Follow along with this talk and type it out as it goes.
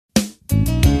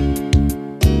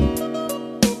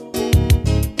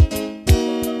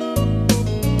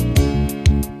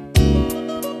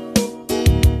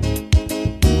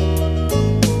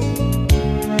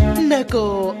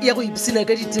ya go ipsina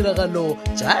ka ditiragalo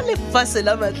tša lefase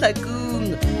la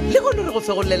Mahlakung le gone re go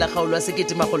fegolela kgaolo ya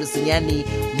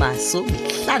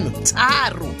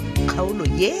 1953. Kgaolo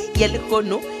ye ya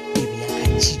lekono e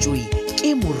beakantšitšwe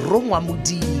ke morongwa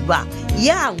Modiba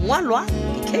ya ngwalwa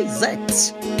ke KZ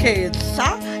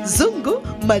Ketla Zungu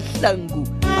Mahlangu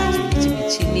ba tsweletše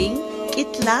metšhineng ke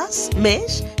Class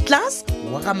Mesh Class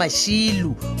wa ga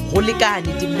Mashilu go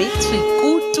lekane Dimitri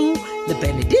Kutu le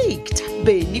Benedict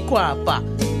Beni Kwapa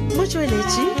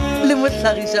motsweletši le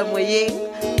mohlagiša moyeng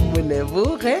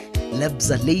Moleboge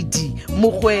Lebza Lady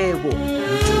Mokgwebo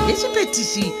motsweletši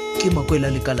petiši ke Makwela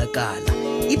Lekalakala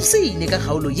ipsine ka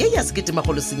kgaolo ye ya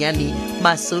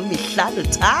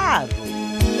 1953.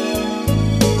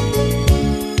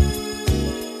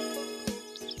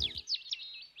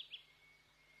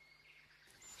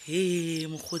 He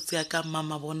mokgotsi ya ka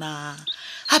mama bona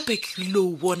hape ke rile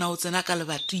o bona o tsena ka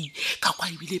lebati ka kwa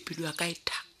ebile pelo ya ka e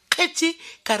thakgetše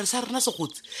ka re sa rena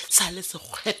segotsi sa le se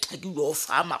kgetha ke yo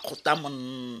fa makgota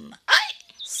monna ai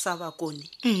sa bakone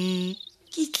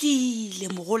ke tlile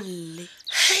mogolle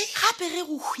gape ge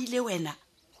go hwile wena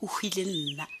go hwile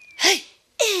nna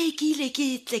ke ile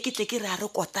ke tle ke re a re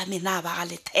kota mena ba ga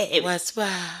lethebe wa tseba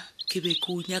ke be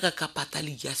ke o nyaka ka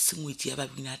patale ya sengwetsi ya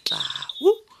babina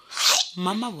tao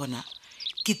mama bona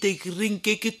ke te ke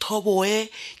renke ke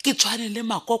thoboe ke tshwane le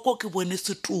makoko ke bone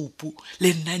setopo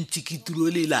le nna ntse ke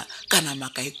dulolela kana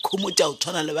maka e khomotša o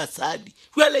tshwana le basadi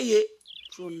jwale ye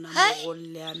tsona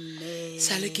mogolle a mme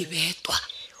sale ke betwa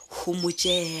go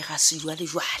mojega se jwale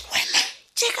wena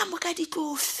tšeka moka di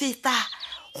tlo feta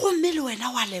gomme le wena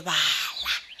wa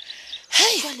lebala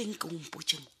jwale nke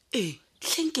ompotšeng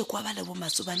hlenke kwa ba le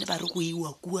bomatsobane ba re go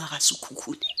iwa kua ga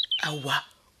sekhukhune awa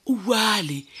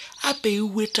uwale ape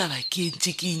uwe taba ke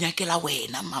ntse ke inyakela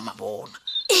wena mama bona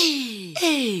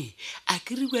a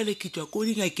ke re bjale ke tšwa ko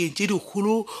dingakeng tše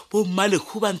dikgolo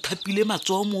bommalego ba nthapile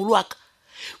matsogo molo wa ka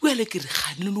bjale ke re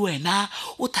gane le wena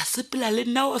o ta sepela le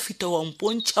nna wa feta wa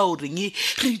mpontšha goreng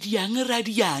re diang ra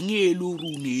diang e le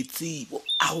gore o ne tsebo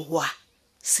aowa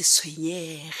se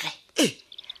tshwenyege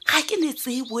ga ke ne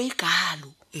tsebo e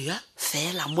kalo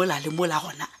fela mola le mola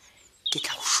gona ke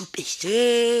tla go šupetša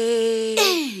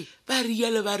ba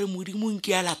riale ba re modimong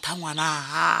ke ya latha ngwana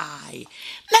hae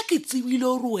nna ke tsebile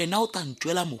gore wena o ta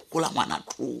ntšwela mogola ngwana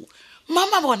tlo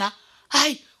mama bona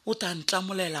ai o ta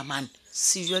ntlamolela mane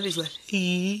sejwale gore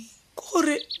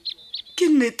ke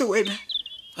nnete wena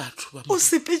o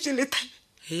sepetše lethabe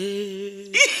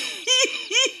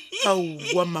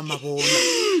aowa mama bona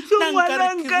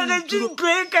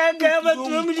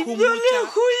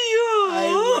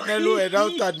le wena o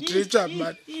tantretša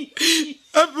mane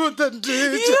ape o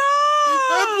tantretša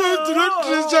ape o tlo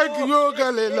ntretša ke yo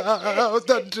ka lela o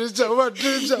tantretša o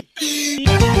batretša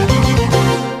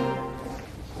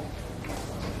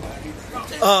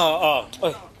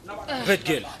bad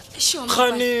girl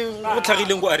gane go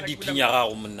tlhagileng go RDP ya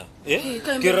gago monna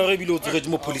ke rage bile o tsogetse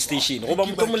mo police station goba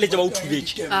motho moletša ba o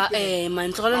thubetse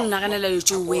man tlogela nnaganela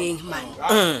letso weng man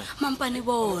mampane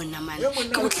bona man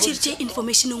ke go tlišeditše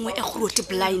information nngwe e golote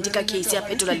blind ka case ya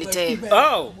phetola lethebe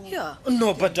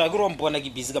no but a ke re wampona ke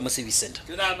busy ka mo service center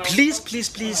please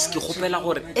ke gopela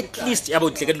gore at least ya ba o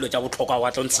tle ka dilo tša botlhokwa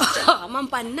wa tla ntshitša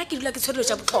mampane nna ke dula ke tshwere dilo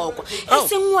tša botlhokwa e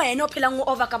seng wena o phelang o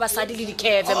over ka basadi le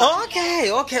dikeve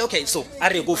okay so a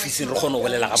re go officing re kgone go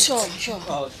bolela ga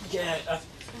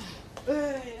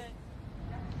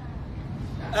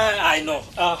I know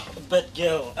bad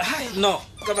girl no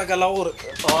ka baka la gore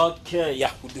okay ya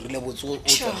o dirile botso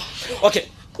okay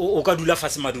o ka dula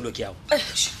fase madulo ke yago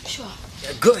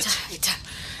good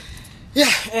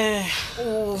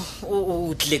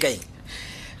o tlile ka eng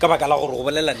ka baka la gore go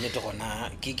bolela nnete gona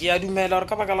ke ya dumela gore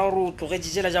ka baka la gore o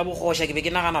tlogetšela ja bogosha ke be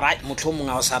ke nagana right motlho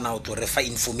mongwe a o sana o tlo re fa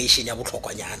information ya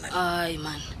botlhokwanyana ai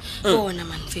man bona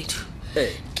man fethu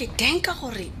ke denka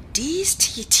gore this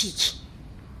tiki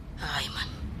ai man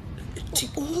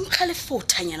o nkga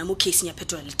lefothanyana mo caseng ya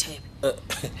phetola lethebe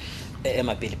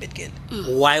mapele bad girl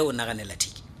why o naganela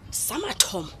tiki sa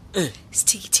mathomo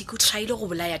tiki o tšhaile go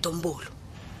bolaya dombolo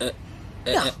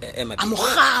a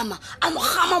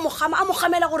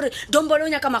mogamela gore dombolo o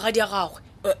nyaka magadi a gagwe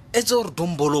e tse gore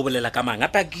dombolo o bolela ka mang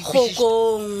ape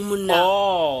kgokong monna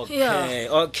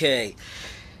okay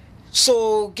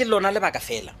so ke lona lebaka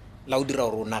fela la o dira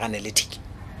gore o naganele tiki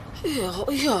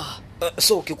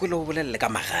so ke kwele o bolelele ka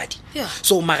magadi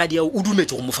so magadi ao o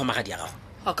dumetse go mofa magadi a gago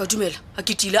a ka dumela a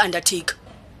ke tile undertaker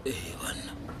bana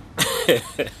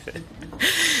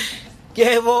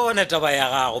ke bona taba ya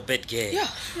gago bad girl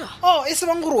e se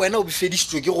bang gore wena o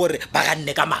befedisitswe ke gore ba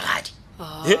ganne ka magadi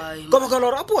ka baka la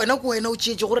gore apo wena ko wena o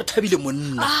tšeetse gore Thabile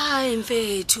monna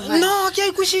mfethu no ke a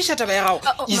ikwešiša taba ya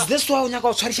gago is this why o nyaka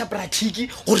o tshwariša pratiki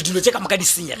gore dilo tse ka moka di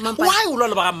senyega why o lwa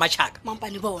le ba ga mmatšhaka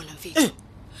mampane bona mfethu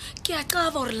ke a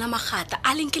qaba gore la magata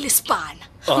a lenke le spana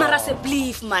mara se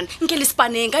believe man nke le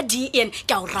spaneng ka DN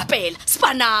ke a o rapela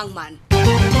spanang man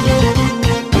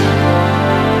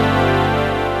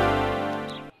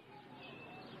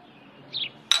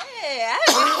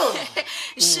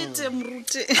shite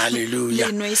mrute Hallelujah.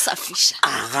 le no isa fisha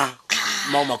aga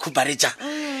mao makhuparetša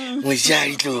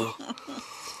ngwejaditlo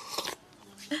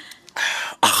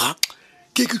aga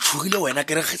ke tshogile wena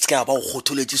ke re se ka ba o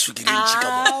gotholetse sukiritši ka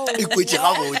mo e kwetse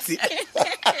ga botse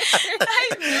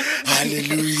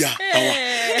Hallelujah awa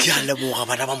ke a leboga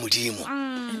bana ba modimo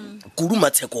kudu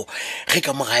matsheko ge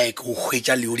ka mogae ke go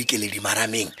hwetša leo dikeledi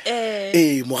marameng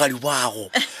mogadi boago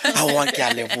awa ke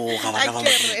a leboga bana ba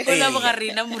modimo o leboga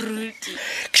rena moruti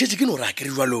ke šetse ke no re a ke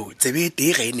re jalo tsebe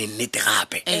tee ga e ne nnete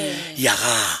gape ya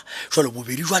ga jalo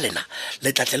bobedi jwa lena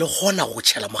le tlatle le gona go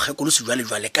tšhela mogekolo se jwale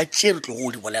jwale ka tše re tlo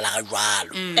go di bolela ga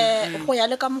jwalo go ya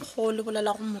le ka mokgwa le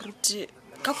bolela go moruti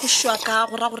ka košwa ka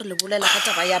go ra gore le bolela ka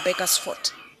taba ya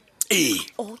Bakersford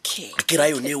okay ke ra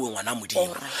yone ewe ngwana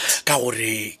modimo ka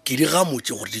gore ke di ga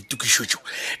motse gore ditukišo tšo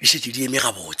di šetse di eme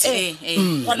gabotse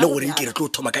le goreng ke re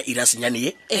tlo thoma ka ira senyane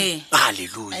ye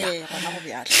halleluja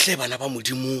hle bana ba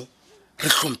modimo re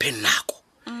hlomphe nako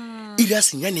ira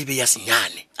senyane e be ya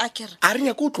senyane a re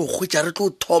nyaka o tlo hwetša re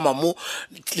tlo thoma mo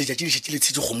letšatši le šetse le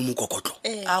tshetse kgomo mokokotlo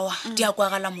awa di a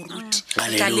kwagala moruti tla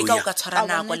leka o ka tshwara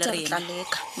nako le rena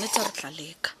netse re tla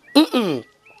leka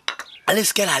le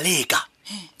seke la leka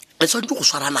le tshwanetse go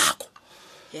swara nako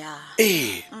ya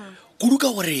kudu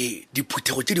ka gore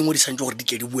diphuthego tše dingwe di santse gore di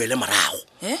ke di buele morago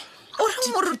o re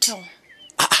moruti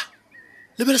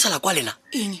le be le sala kwa lena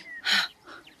eng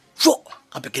jo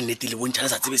gape ke nnete le bontšha le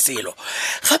sa tsebe selo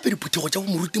gape diphuthego tša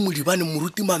bomoruti modibane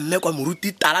moruti mammekwa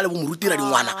moruti tala le bomoruti ra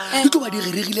dingwana di tlo ba di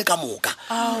geregile ka moka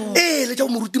le tša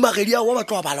bomoruti magedi ao wa ba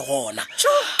tlo ba le gona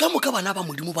ka moka bana ba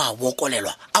modimo ba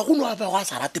bokolelwa a go no ape go a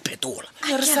sa rate phetola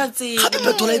gape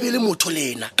phetola e be le motho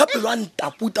lena ka pelo a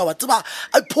ntaputa wa tseba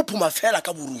a phophoma fela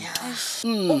ka boruti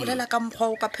o bolela ka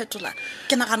mokgwa o ka phetola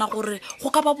ke nagana gore go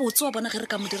ka ba botse wa bona ge re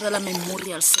ka mo direla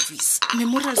memorial service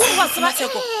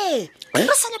re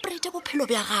celebrate bophelo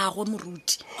bja gagwe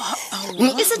moruti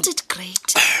isn't it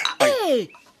great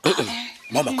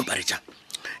mama koparetša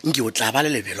nke o tla ba le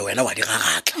lebelo wena wa di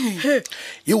gagatla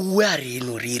ye uwe a re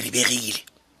eno re e rebegile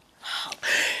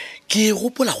ke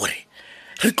gopola gore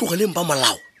re tlogeleng ba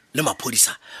molao le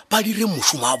maphodisa ba dire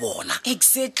mošomo a bona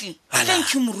exactly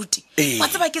thank you moruti wa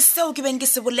tseba ke seo ke beng ke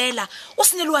se bolela o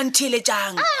se ne le wa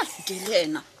ntheeletšang ke le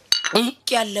ena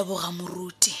ke a leboga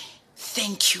moruti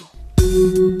thank you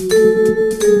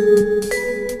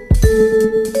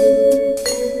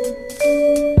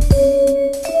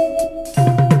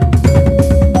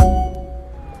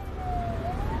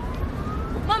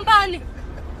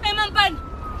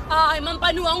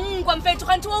mampane wa nkwa mfetho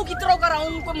gantsi wa o kitira o ka ra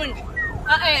nkwe monna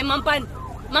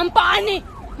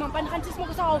mampane gantsi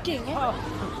semoko sa gago keng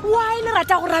wa e le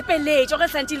rata go rapeletša ge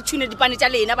santse le thune dipane tša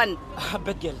lena banna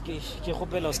betgirl ke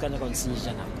gopela o se ka nyaka o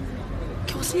nsenyetša nako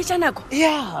ke go senyetša nako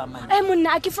ya man monna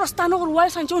a ke frostane gore wa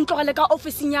santse o ntlogele ka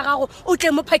officing ya gago o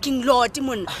tle mo parking lot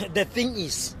monna the thing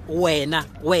is wena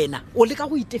o leka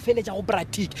go itefeletša go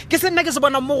pratic ke se nna ke se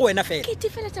bona mo go wena fela ke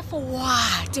itefeletša for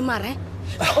what mare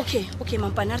okay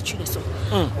mampane a re tšhile so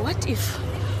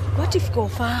what if ke o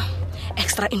fa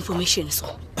extra information so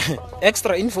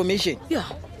extra information yeah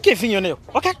ke feng yone yo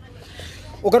okay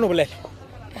o ka no bolela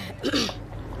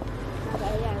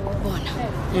bona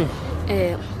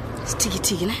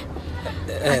stikitiki ne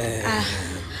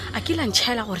a ke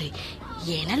lantšhaela gore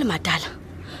yena le matala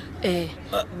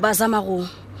ba zama go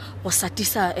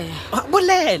satisa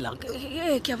bolela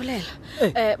ke a bolela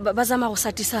ba zama go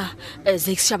satisa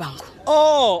Zex Shabangu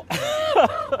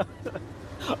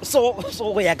so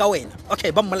go ya ka wena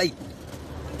okay ba mmolai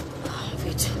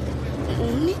fethu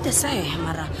nnete sa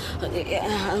mara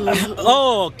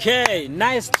okay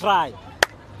nice try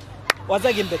what's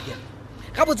again betgirl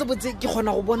ga botsebotse ke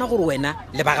kgona go bona gore wena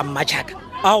le ba ga mmatšhaka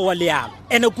aowa le yalo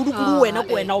ene kudu wena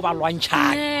ko wena o ba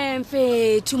lwantšhaka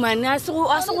mfethu mane a se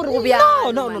gore go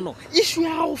bjalo no issue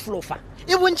ya gago flofa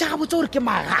e bontšha ga botse gore ke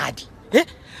magadi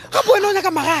gape wena o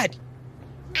nyaka magadi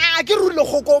a ke rurile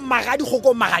kgoko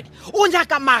magadi o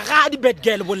nyaka magadi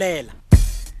betgirl bolela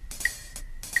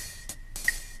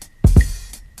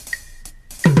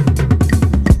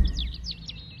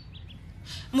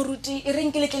moruti e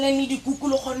reng ke letleleng le dikuku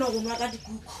le kgona go nwa ka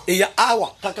dikuku eya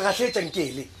awa ka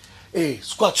gatlhetšankele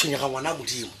se kwa tshwenyega ngwana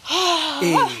modimo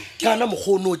kana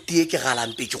mokgono o tee ke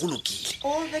galampetse go lokile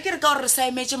o be ke re ka gore re sa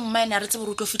emetse mmaene a re tsebe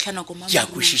re tlo fitlha nako ke a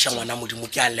kwešiša ngwana modimo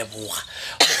ke a leboga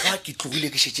moga ke tlogile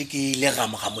ke šetse ke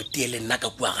legamoga motee le nna ka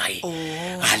kua gae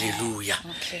halleluja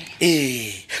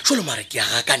jalo mare ke a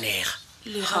gakanega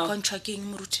le gakantšhwa ke eng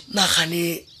moruti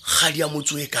nagane gadi ya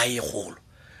motso e kae e golo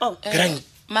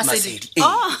Masedi.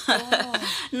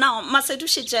 Now, Masedi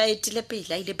šetše a etile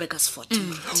pele a ile Bakersford.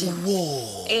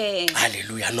 wo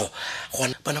halleluja no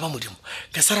gona bana ba modimo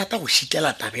ke sa rata go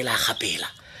šitlela tabela gapela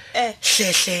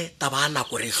hlekhle taba a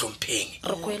nako re hlompheng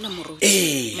Re kwela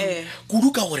moruti.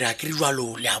 kudu ka gore a kere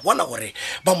jalo le a bona gore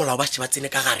ba molao ba ba tsene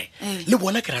ka gare le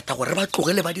bona ke rata gore ba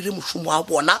tlogele ba dire mošomo wa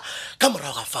bona ka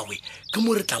morago ga fawe ke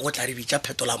mo re tla go tla re bitša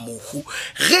phetola mohu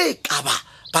ge ka ba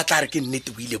ba tla re ke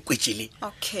nnete o ile kwetsele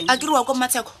Okay. a kere wa ko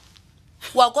Matsheko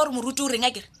wa ko re moruti o reng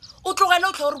a kere o tlogele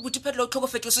o tlho gore boti phetola o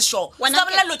tlhokofetse o se sho sa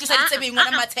bolela lo tsa ditsebeng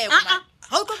ngwana Matsheko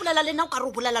Ha o tlo bolela lena o ka re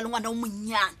o bolela le ngwana o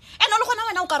monnyane ene le gona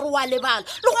wena o ka re wa lebala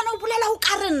le gona o bolela o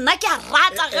ka re nna ke a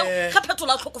rata ge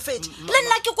phetola o tlhokofetse le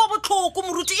nna ke kwa botlhoko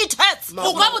moruti it hurts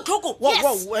o kwa botlhoko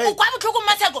o kwa botlhoko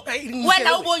Matsheko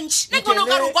wena o bontši nna ke bona o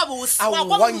ka re o kwa bosi wa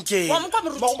mo kwa moruti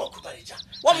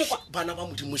wa mokwa bana ba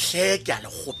modimo hle ke a le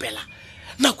gopela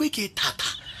nako e ke e thata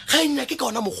ga e nna ke ka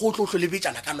ona mogotlo o tlo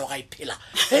lebetsana ka noga e phela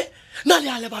na le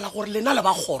a lebala gore lena le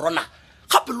ba kgorona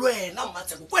gape le wena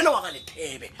Matsheko wena wa ga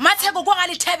lethebe Matsheko kwa ga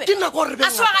lethebe Ke nako re be a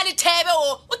se wa ga lethebe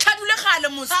o tlhadule gale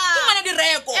mosi ke ngwana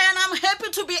direko and I'm happy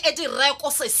to be a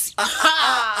direko sesi.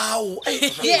 ao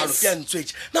alo ke a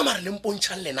ntswetse na mare le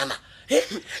mpontšhang lenana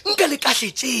nka le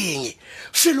katletseng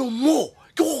felo mo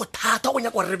ke go thata go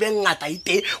nyaka gore re be ngata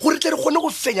ite gore tle re kgone go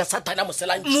fenya satana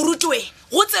moselantši moruti we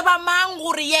go tseba mang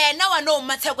gore yena wa no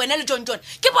Matsheko ena le John ke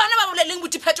bona ba boleleng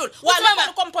boti phetola wa le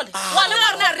ba kompole wa le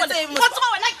ba re tseng go tseba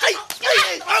wena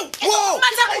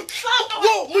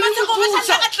Matsheko ba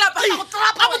sa ka trapa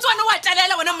a botswana wa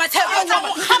talela wena Matsheko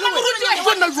ga moruti we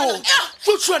bona jo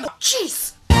futswana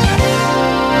jeez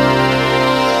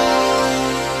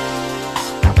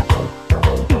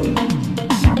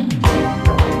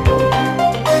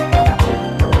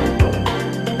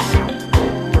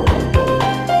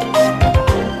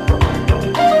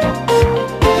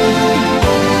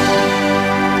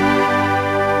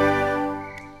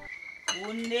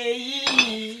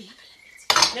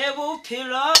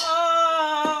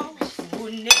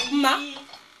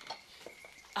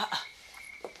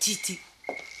titi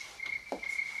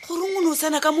gore ngone o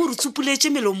tsena ka mo re tsupuletse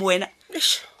melomo wena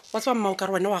wa tseba mma o ka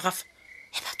re wena wa gafa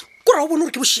batho kore o bone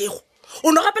gore ke bošego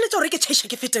o no gapeletša gore ke tšhaiša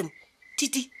ke fetemo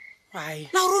titi ai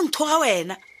na gore o ntho ga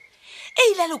wena e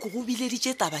ile le go go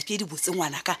bileditše taba ke di botse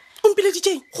ngwana ka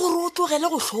ompileditšeng gore o tlogele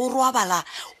go tlhoro wa bala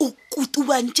o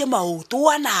kutubantše maoto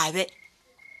wa nabe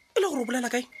e le gore o bolela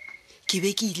kae ke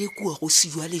be ke ile kua go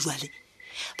sejwalejwale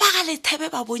ba ga lethebe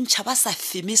ba bontšha ba sa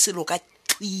feme selo ka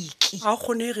twiki ga o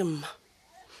kgonege mma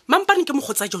mampane ke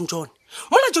mokgotsa John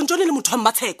mola John le motho wa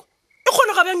Matsheko e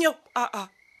kgone gabeng eo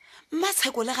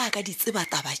Matsheko le ga ka di tseba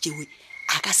taba tšewe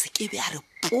a ka se kebe a re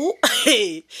po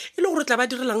e le gore tla ba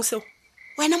direlang seo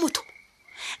wena motho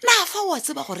na fa wa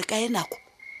tseba gore ka e nako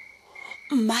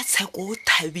Matsheko o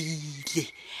thabile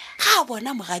ga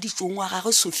bona mogaditšong wa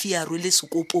gagwe Sofia rwele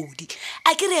sekopodi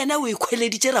a ke re yena o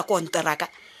ikgweleditše ra konteraka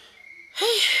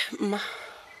mma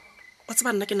wa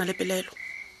tseba nna ke na le pelelo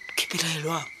ke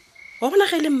pelaelwang wa bona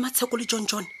ga e le Matsheko le John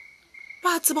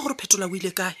ba tseba gore phetola o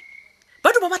ile kae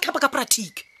ba duba ba tlhapa ka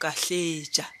pratic ka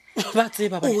hletša ba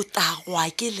tseba ba o tagwa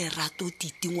ke lerato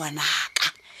titi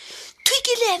ngwanaka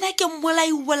twiki le yena ke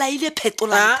mmolai o bolaile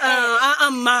phetola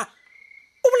mma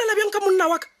o bolela bjang ka monna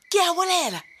wa ka ke a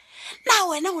bolela na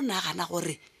wena o nagana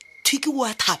gore twiki o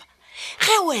a thaba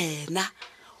ge wena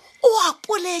o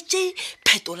apoletše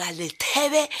phetola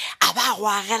lethebe a ba go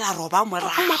agela roba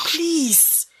morago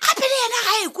please gape le yena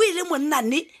ga e kwe le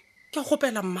monnane ke a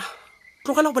gopela mma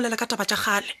tlogela go bolela ka taba tša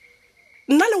gale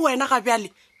nna le wena ga bjale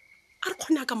a re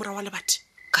kgone ya ka morago wa lebati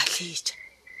ka hletša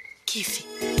ke fe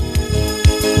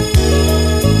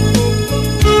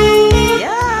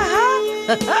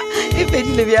e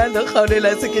fedile bjalo kgaolo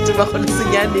la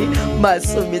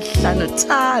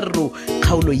 1953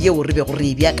 kgaolo yeo re be go re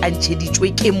e bjakantšheditšwe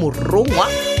ke morongwa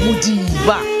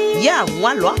modiba ya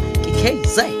ngwalwa ke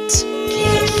KZ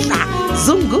Kehla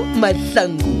Zungu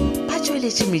Mahlangu ba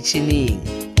tšweletše metšhineng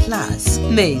plus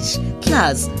Mage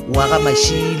plus Waga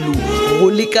Mashilu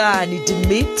go lekane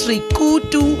Dimitri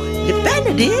Kutu le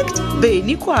Benedict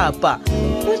Beni Kwapa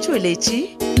mo tšweletše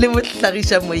le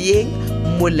mohlagiša moyeng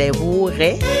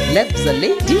Moleboge Lebza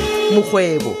Lady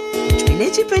Mokgwebo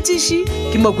baletše phetiši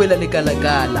ke Makwela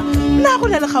Lekalakala. Na go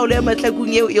na le kgaolo ya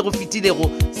Mahlakung eo e go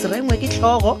fetilego serengwa ke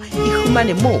tlhogo e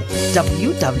humane mo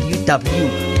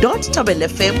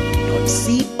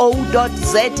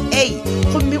www.tobelfm.co.za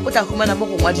gomme o tla humana mo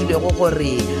go ngwadilego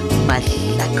gore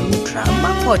Mahlakung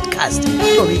Drama Podcast.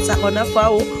 Tobetsa gona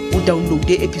fao o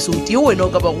downloade episode yo wena o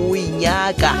ka ba go e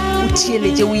nyaka o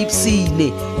thieletše o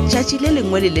ipsine tšatši le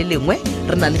lengwe le le lengwe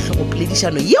re na le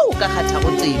tlhogopoledišano yeo ka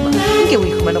kgathago tsema nke o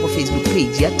ikhumana go Facebook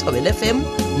page ya Tobel FM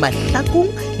Mahlakung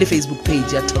le Facebook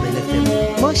page ya Tobel FM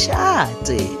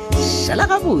Mošate šala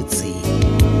gabotse.